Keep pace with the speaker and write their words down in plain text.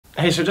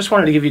Hey, so just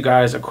wanted to give you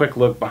guys a quick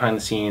look behind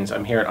the scenes.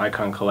 I'm here at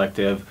Icon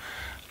Collective,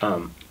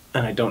 and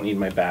I don't need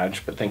my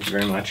badge, but thank you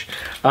very much.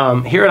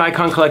 Here at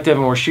Icon Collective,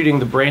 and we're shooting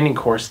the branding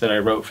course that I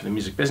wrote for the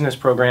music business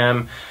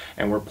program,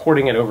 and we're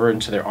porting it over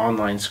into their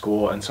online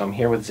school. And so I'm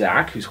here with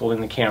Zach, who's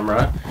holding the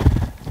camera.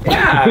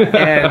 Yeah,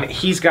 and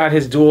he's got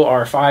his dual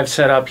R5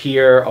 set up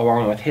here,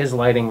 along with his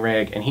lighting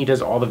rig, and he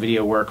does all the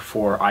video work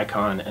for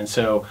Icon. And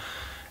so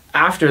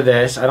after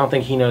this, I don't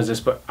think he knows this,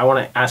 but I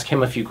want to ask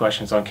him a few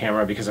questions on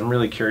camera because I'm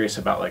really curious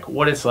about like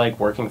what it's like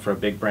working for a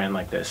big brand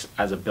like this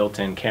as a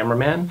built-in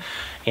cameraman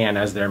and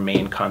as their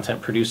main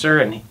content producer.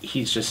 And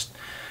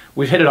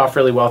we've hit it off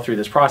really well through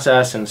this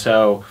process, and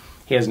so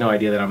he has no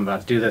idea that I'm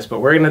about to do this, but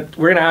we're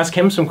gonna ask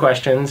him some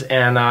questions,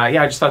 and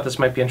yeah, I just thought this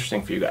might be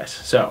interesting for you guys.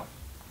 So,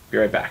 be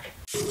right back.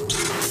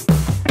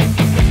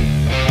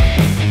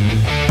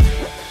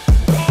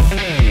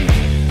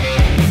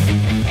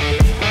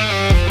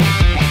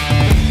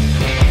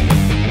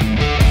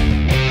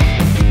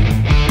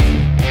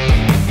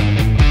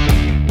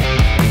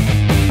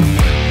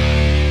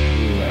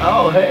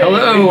 Oh, hey.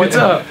 Hello, what's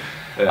up?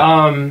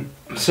 Yeah.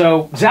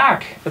 So,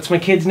 Zach, that's my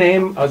kid's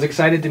name. I was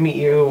excited to meet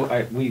you.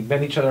 We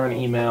met each other on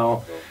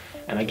email,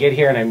 and I get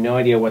here and I have no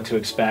idea what to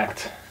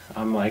expect.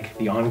 I'm like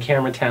the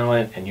on-camera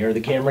talent, and you're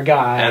the camera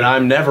guy. And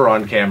I'm never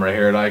on camera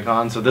here at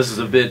Icon, so this is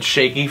a bit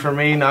shaky for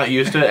me, not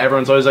used to it.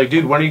 Everyone's always like,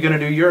 dude, when are you going to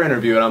do your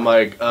interview? And I'm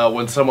like,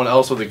 when someone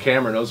else with a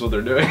camera knows what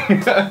they're doing.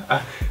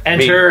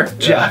 Enter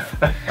Jeff.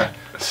 Yeah.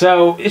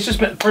 So it's just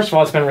been, first of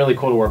all, it's been really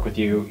cool to work with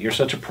you. You're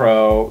such a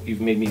pro.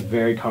 You've made me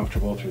very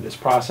comfortable through this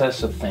process,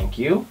 so thank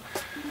you.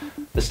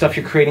 The stuff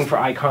you're creating for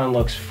Icon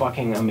looks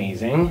fucking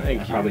amazing.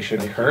 I probably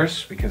shouldn't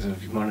curse because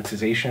of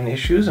monetization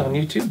issues on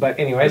YouTube, but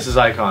anyway. This is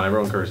Icon,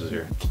 everyone curses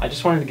here. I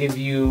just wanted to give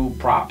you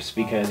props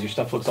because your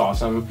stuff looks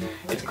awesome.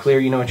 It's clear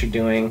you know what you're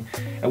doing.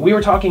 And we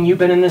were talking, you've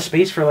been in this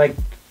space for like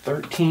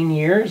 13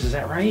 years, is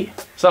that right?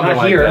 Something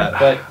like that.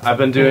 But I've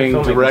been doing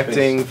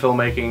directing,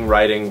 filmmaking,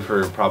 writing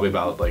for probably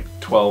about like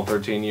 12,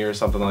 13 years,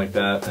 something like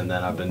that. And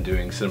then I've been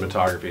doing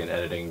cinematography and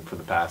editing for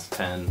the past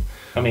 10.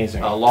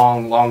 Amazing. A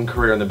long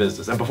career in the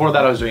business. And before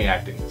that I was doing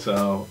acting,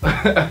 so.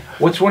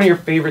 What's one of your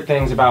favorite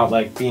things about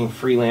like being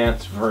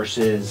freelance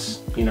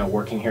versus, you know,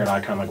 working here at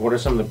Icon? Like what are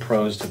some of the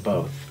pros to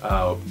both?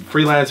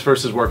 Freelance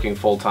versus working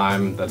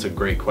full-time, that's a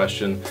great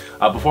question.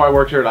 Before I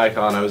worked here at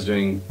Icon, I was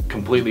doing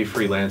completely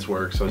freelance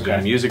work. So I was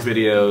doing music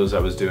videos, I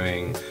was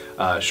doing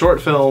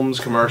short films,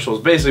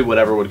 commercials, basically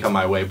whatever would come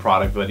my way,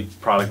 product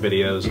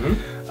videos.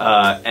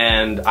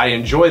 And I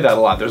enjoy that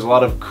a lot. There's a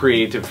lot of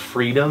creative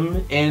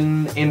freedom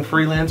in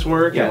freelance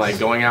work, and like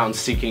going out and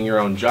seeking your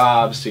own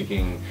job,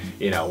 seeking,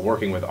 you know,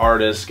 working with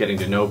artists, getting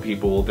to know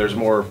people. There's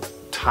more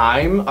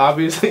time,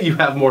 obviously. You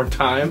have more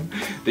time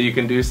that you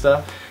can do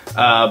stuff.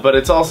 But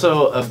it's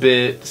also a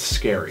bit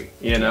scary,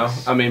 you know?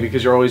 I mean,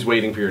 because you're always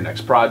waiting for your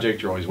next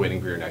project, you're always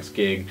waiting for your next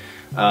gig.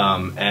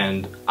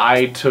 And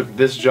I took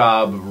this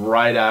job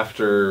right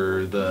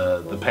after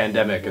the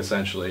pandemic,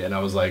 essentially, and I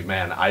was like,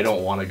 man, I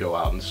don't want to go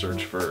out and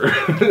search for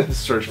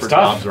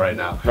jobs right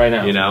now.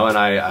 You know, and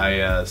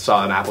I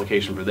saw an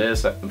application for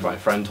this. My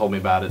friend told me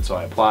about it, so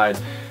I applied.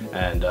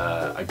 And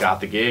I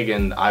got the gig,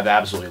 and I've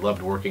absolutely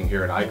loved working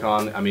here at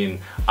Icon. I mean,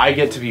 I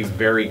get to be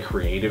very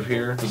creative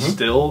here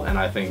still, and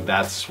I think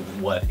that's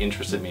what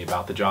interested me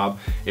about the job.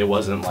 It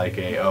wasn't like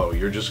oh,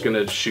 you're just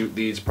gonna shoot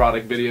these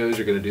product videos,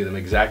 you're gonna do them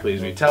exactly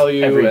as we tell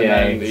you. Every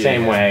day,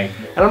 same way.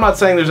 And I'm not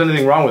saying there's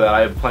anything wrong with that.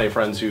 I have plenty of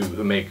friends who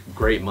make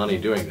great money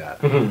doing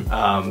that.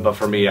 But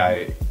for me,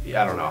 I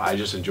don't know, I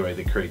just enjoy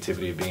the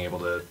creativity of being able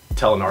to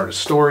tell an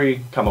artist's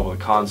story, come up with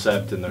a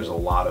concept, and there's a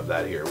lot of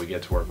that here. We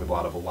get to work with a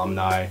lot of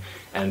alumni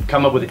and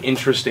come up with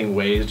interesting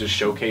ways to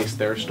showcase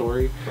their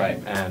story. Right.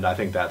 And I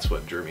think that's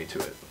what drew me to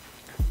it.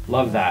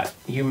 Love that.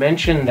 You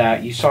mentioned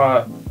that you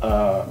saw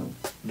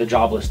the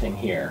job listing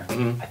here.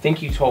 I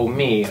think you told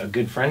me a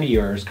good friend of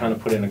yours kind of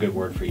put in a good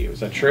word for you. Is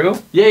that true?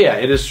 Yeah,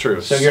 it is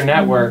true. So your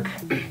network.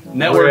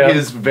 Network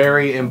is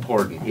very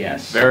important.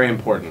 Yes. Very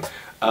important.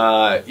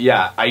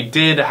 Yeah, I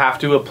did have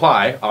to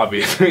apply,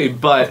 obviously,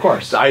 but of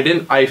course.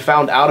 I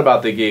found out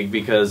about the gig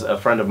because a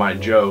friend of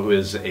mine, Joe, who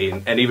is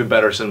an even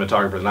better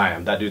cinematographer than I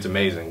am. That dude's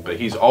amazing, but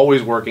he's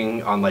always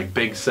working on like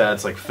big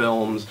sets, like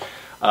films.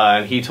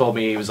 And he told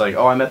me, he was like,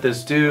 oh, I met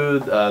this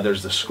dude,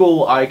 there's the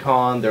school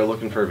Icon, they're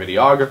looking for a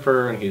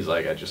videographer, and he's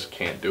like, I just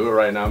can't do it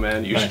right now,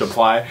 man, you should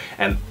apply.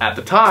 And at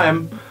the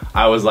time,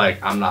 I was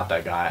like, I'm not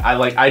that guy.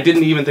 I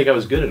didn't even think I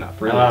was good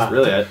enough, really.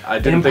 I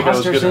didn't think I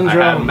was good enough.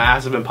 I had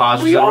massive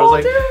imposter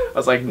syndrome. I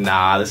was like,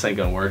 nah, this ain't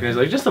gonna work. And he's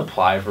like, just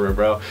apply for it,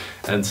 bro.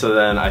 And so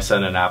then I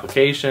sent an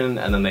application,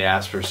 and then they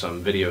asked for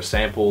some video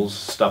samples,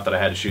 stuff that I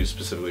had to shoot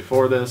specifically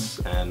for this,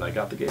 and I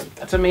got the gig.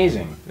 That's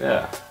amazing.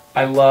 Yeah.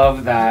 I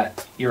love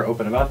that you're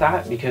open about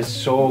that because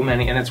so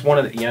many, and it's one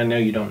of the, yeah, I know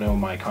you don't know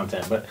my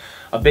content, but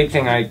a big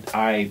thing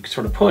I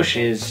sort of push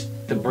is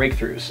the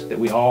breakthroughs that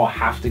we all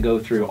have to go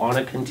through on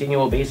a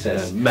continual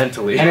basis. And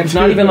mentally. And it's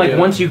not even like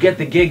once you get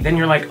the gig, then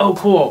you're like, oh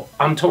cool,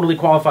 I'm totally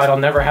qualified, I'll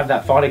never have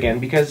that thought again,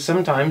 because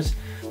sometimes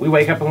We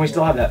wake up and we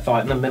still have that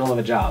thought in the middle of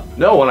a job.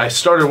 No, when I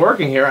started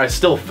working here, I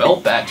still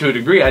felt that to a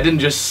degree. I didn't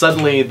just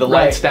suddenly, the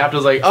light snapped, I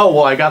was like, oh,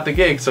 well, I got the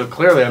gig, so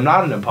clearly I'm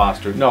not an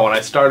imposter. No, when I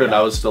started,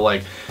 I was still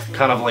like,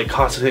 kind of like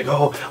constantly like,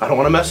 oh, I don't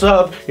want to mess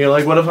up. You know,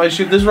 like, what if I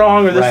shoot this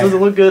wrong or this doesn't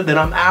look good, then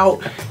I'm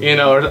out. You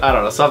know, or I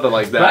don't know, something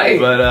like that. Right.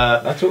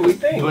 But that's what we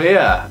think. But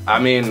yeah, I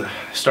mean,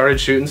 started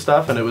shooting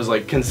stuff and it was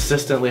like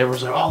consistently,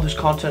 everyone's like, oh, this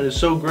content is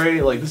so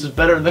great. Like, this is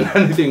better than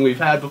anything we've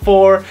had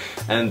before.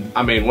 And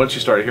I mean, once you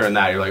start hearing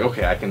that, you're like,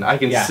 okay, I can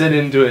sit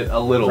into it a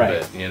little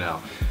bit, you know.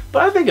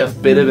 But I think a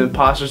bit of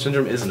imposter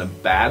syndrome isn't a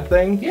bad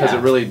thing, because it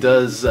really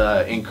does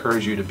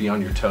encourage you to be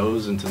on your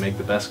toes and to make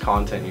the best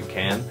content you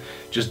can.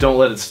 Just don't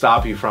let it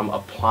stop you from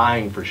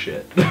applying for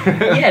shit.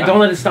 Yeah, don't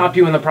let it stop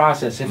you in the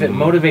process. If it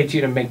motivates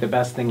you to make the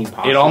best thing you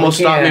possibly can. It almost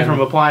stopped me from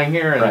applying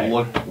here, and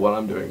look what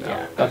I'm doing now.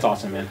 Yeah, that's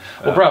awesome, man.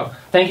 Well, bro,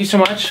 thank you so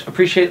much.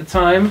 Appreciate the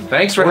time.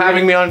 Thanks for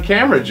having me on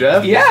camera,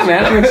 Jeff. Yeah,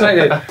 man, I'm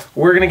excited.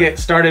 We're going to get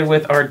started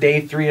with our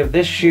day 3 of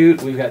this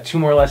shoot. We've got 2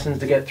 more lessons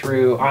to get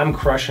through. I'm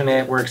crushing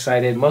it. We're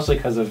excited, mostly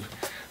because of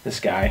this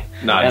guy.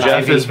 Nah,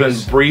 Jeff has been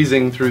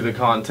breezing through the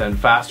content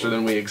faster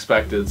than we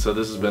expected, so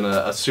this has been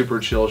a super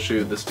chill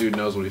shoot. This dude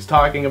knows what he's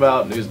talking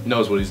about,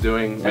 knows what he's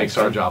doing, makes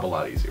our job a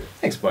lot easier.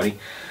 Thanks, buddy.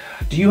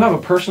 Do you have a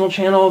personal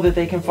channel that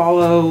they can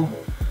follow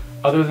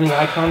other than the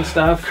icon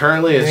stuff?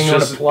 Currently, it's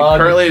just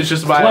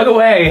my plug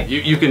away.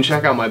 You can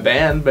check out my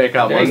band, Bake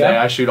Out Monday.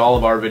 I shoot all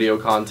of our video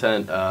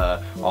content,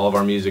 all of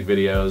our music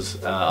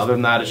videos. Other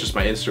than that, it's just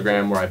my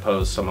Instagram where I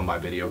post some of my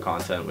video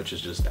content, which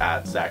is just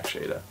at Zack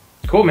Shada.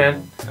 Cool,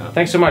 man.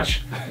 Thanks so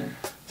much.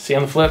 See you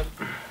on the flip.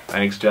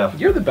 Thanks, Jeff.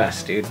 You're the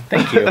best, dude.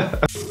 Thank you.